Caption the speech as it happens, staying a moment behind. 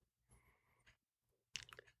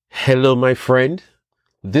Hello, my friend.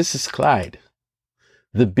 This is Clyde.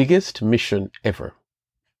 The biggest mission ever.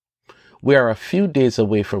 We are a few days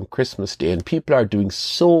away from Christmas Day, and people are doing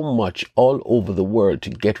so much all over the world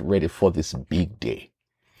to get ready for this big day.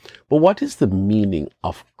 But what is the meaning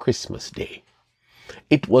of Christmas Day?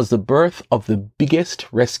 It was the birth of the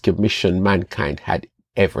biggest rescue mission mankind had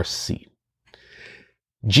ever seen.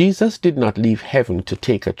 Jesus did not leave heaven to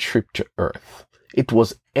take a trip to earth. It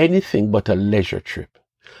was anything but a leisure trip.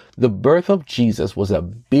 The birth of Jesus was a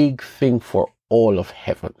big thing for all of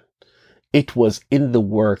heaven. It was in the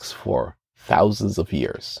works for thousands of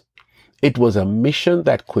years. It was a mission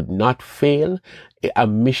that could not fail, a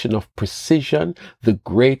mission of precision, the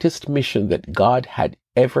greatest mission that God had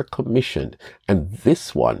ever commissioned. And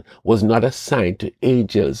this one was not assigned to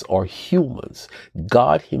angels or humans.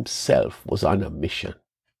 God himself was on a mission.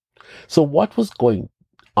 So what was going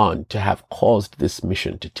on to have caused this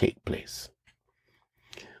mission to take place?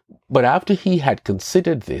 But after he had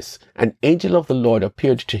considered this, an angel of the Lord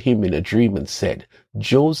appeared to him in a dream and said,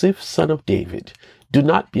 "Joseph, son of David, do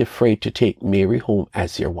not be afraid to take Mary home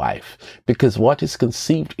as your wife, because what is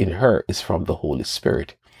conceived in her is from the Holy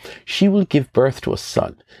Spirit. She will give birth to a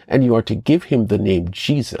son, and you are to give him the name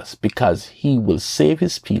Jesus, because he will save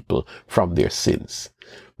his people from their sins."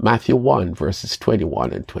 Matthew 1, verses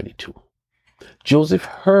 21 and 22. Joseph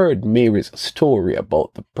heard Mary's story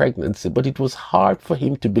about the pregnancy, but it was hard for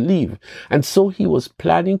him to believe. And so he was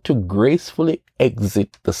planning to gracefully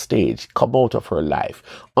exit the stage, come out of her life,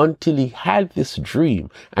 until he had this dream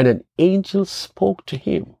and an angel spoke to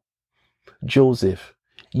him. "Joseph,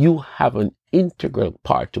 you have an integral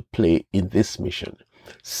part to play in this mission.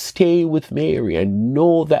 Stay with Mary and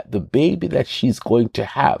know that the baby that she's going to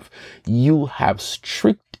have, you have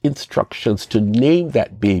strict instructions to name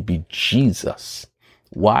that baby Jesus.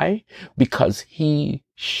 Why? Because he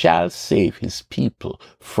shall save his people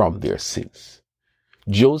from their sins."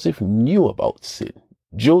 Joseph knew about sin.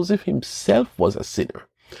 Joseph himself was a sinner.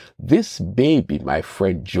 This baby, my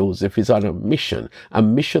friend Joseph, is on a mission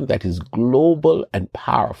that is global and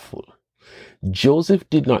powerful. Joseph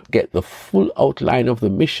did not get the full outline of the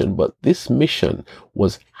mission, but this mission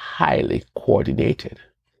was highly coordinated.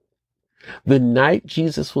 The night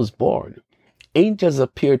Jesus was born, angels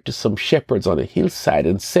appeared to some shepherds on a hillside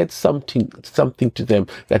and said something to them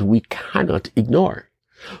that we cannot ignore.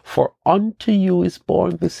 "For unto you is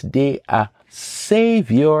born this day a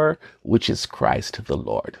Savior, which is Christ the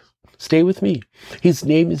Lord." Stay with me. His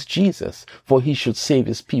name is Jesus, for he should save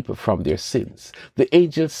his people from their sins. The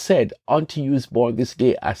angel said, "Unto you is born this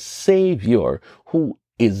day a Savior, who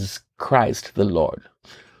is Christ the Lord."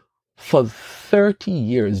 For 30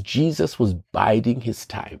 years, Jesus was biding his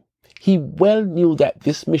time. He well knew that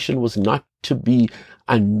this mission was not to be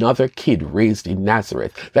another kid raised in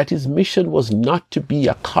Nazareth, that his mission was not to be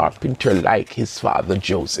a carpenter like his father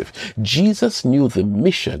Joseph. Jesus knew the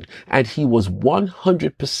mission, and he was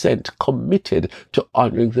 100% committed to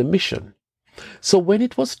honoring the mission. So when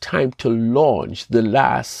it was time to launch the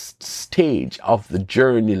last stage of the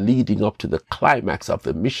journey leading up to the climax of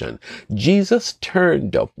the mission, Jesus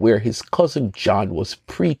turned up where his cousin John was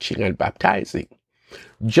preaching and baptizing.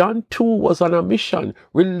 John too was on a mission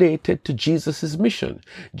related to Jesus' mission.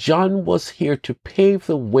 John was here to pave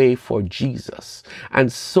the way for Jesus.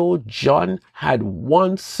 And so John had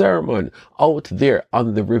one sermon out there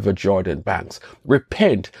on the River Jordan banks.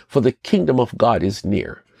 "Repent, for the kingdom of God is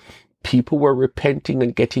near." People were repenting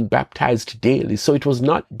and getting baptized daily, so it was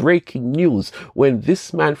not breaking news when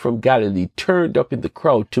this man from Galilee turned up in the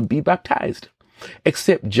crowd to be baptized.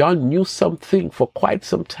 Except John knew something for quite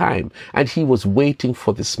some time, and he was waiting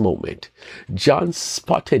for this moment. John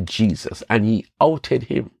spotted Jesus and he outed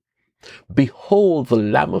him. "Behold the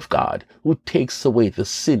Lamb of God who takes away the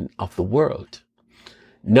sin of the world."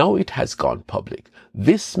 Now it has gone public.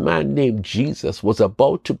 This man named Jesus was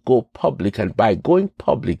about to go public, and by going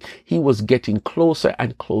public, he was getting closer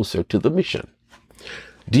and closer to the mission.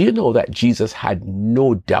 Do you know that Jesus had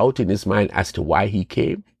no doubt in his mind as to why he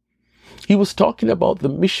came? He was talking about the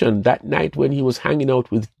mission that night when he was hanging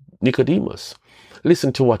out with Nicodemus.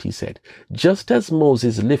 Listen to what he said. "Just as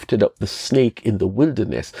Moses lifted up the snake in the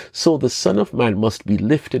wilderness, so the Son of Man must be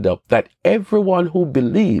lifted up, that everyone who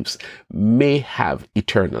believes may have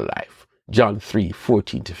eternal life." John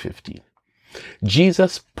 3:14-15.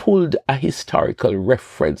 Jesus pulled a historical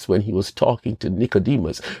reference when he was talking to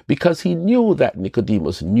Nicodemus, because he knew that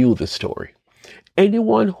Nicodemus knew the story.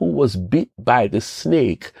 Anyone who was bit by the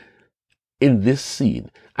snake in this scene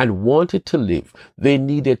and wanted to live, they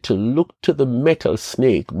needed to look to the metal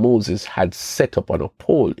snake Moses had set up on a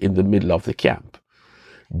pole in the middle of the camp.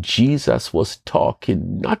 Jesus was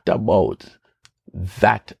talking not about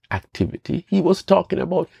that activity. He was talking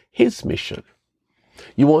about his mission.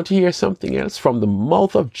 You want to hear something else? From the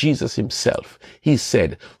mouth of Jesus himself, he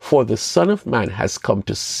said, "For the Son of Man has come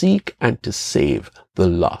to seek and to save the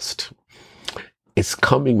lost." It's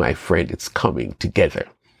coming, my friend. It's coming together.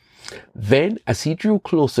 Then, as he drew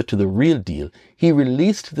closer to the real deal, he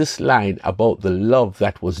released this line about the love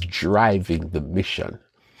that was driving the mission.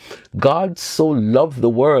 God so loved the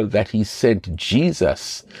world that he sent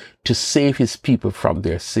Jesus to save his people from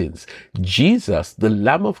their sins. Jesus, the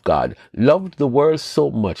Lamb of God, loved the world so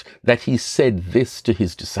much that he said this to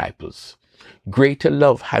his disciples: "Greater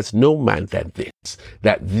love has no man than this,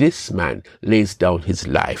 that this man lays down his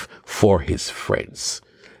life for his friends."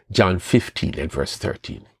 John 15 and verse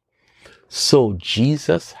 13. So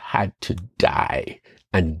Jesus had to die,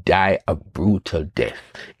 and die a brutal death.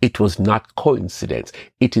 It was not coincidence.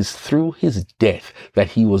 It is through his death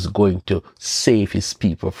that he was going to save his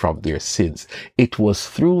people from their sins. It was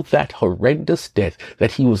through that horrendous death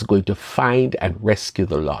that he was going to find and rescue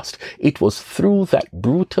the lost. It was through that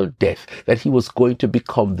brutal death that he was going to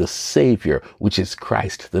become the Savior, which is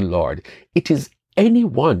Christ the Lord. It is any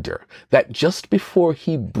wonder that just before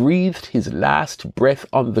he breathed his last breath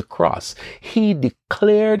on the cross, he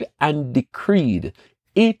declared and decreed,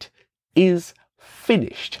 "It is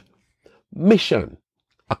finished." Mission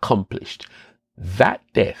accomplished. That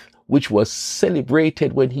death, which was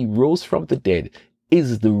celebrated when he rose from the dead,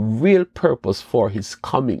 is the real purpose for his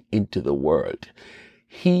coming into the world.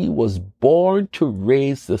 He was born to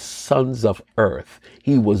raise the sons of earth.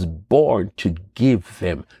 He was born to give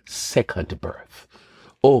them second birth.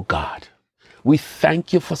 Oh God, we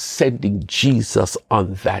thank you for sending Jesus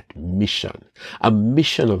on that mission, a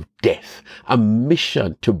mission of death, a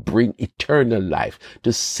mission to bring eternal life,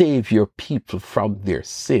 to save your people from their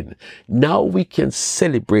sin. Now we can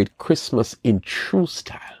celebrate Christmas in true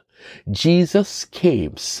style. Jesus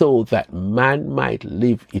came so that man might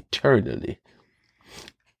live eternally.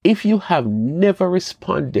 If you have never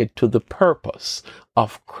responded to the purpose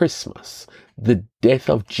of Christmas, the death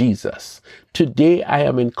of Jesus, today I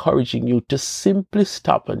am encouraging you to simply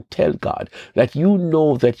stop and tell God that you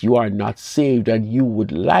know that you are not saved and you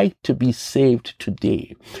would like to be saved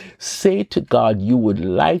today. Say to God you would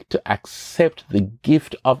like to accept the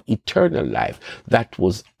gift of eternal life that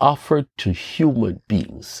was offered to human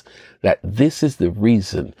beings, that this is the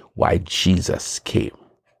reason why Jesus came.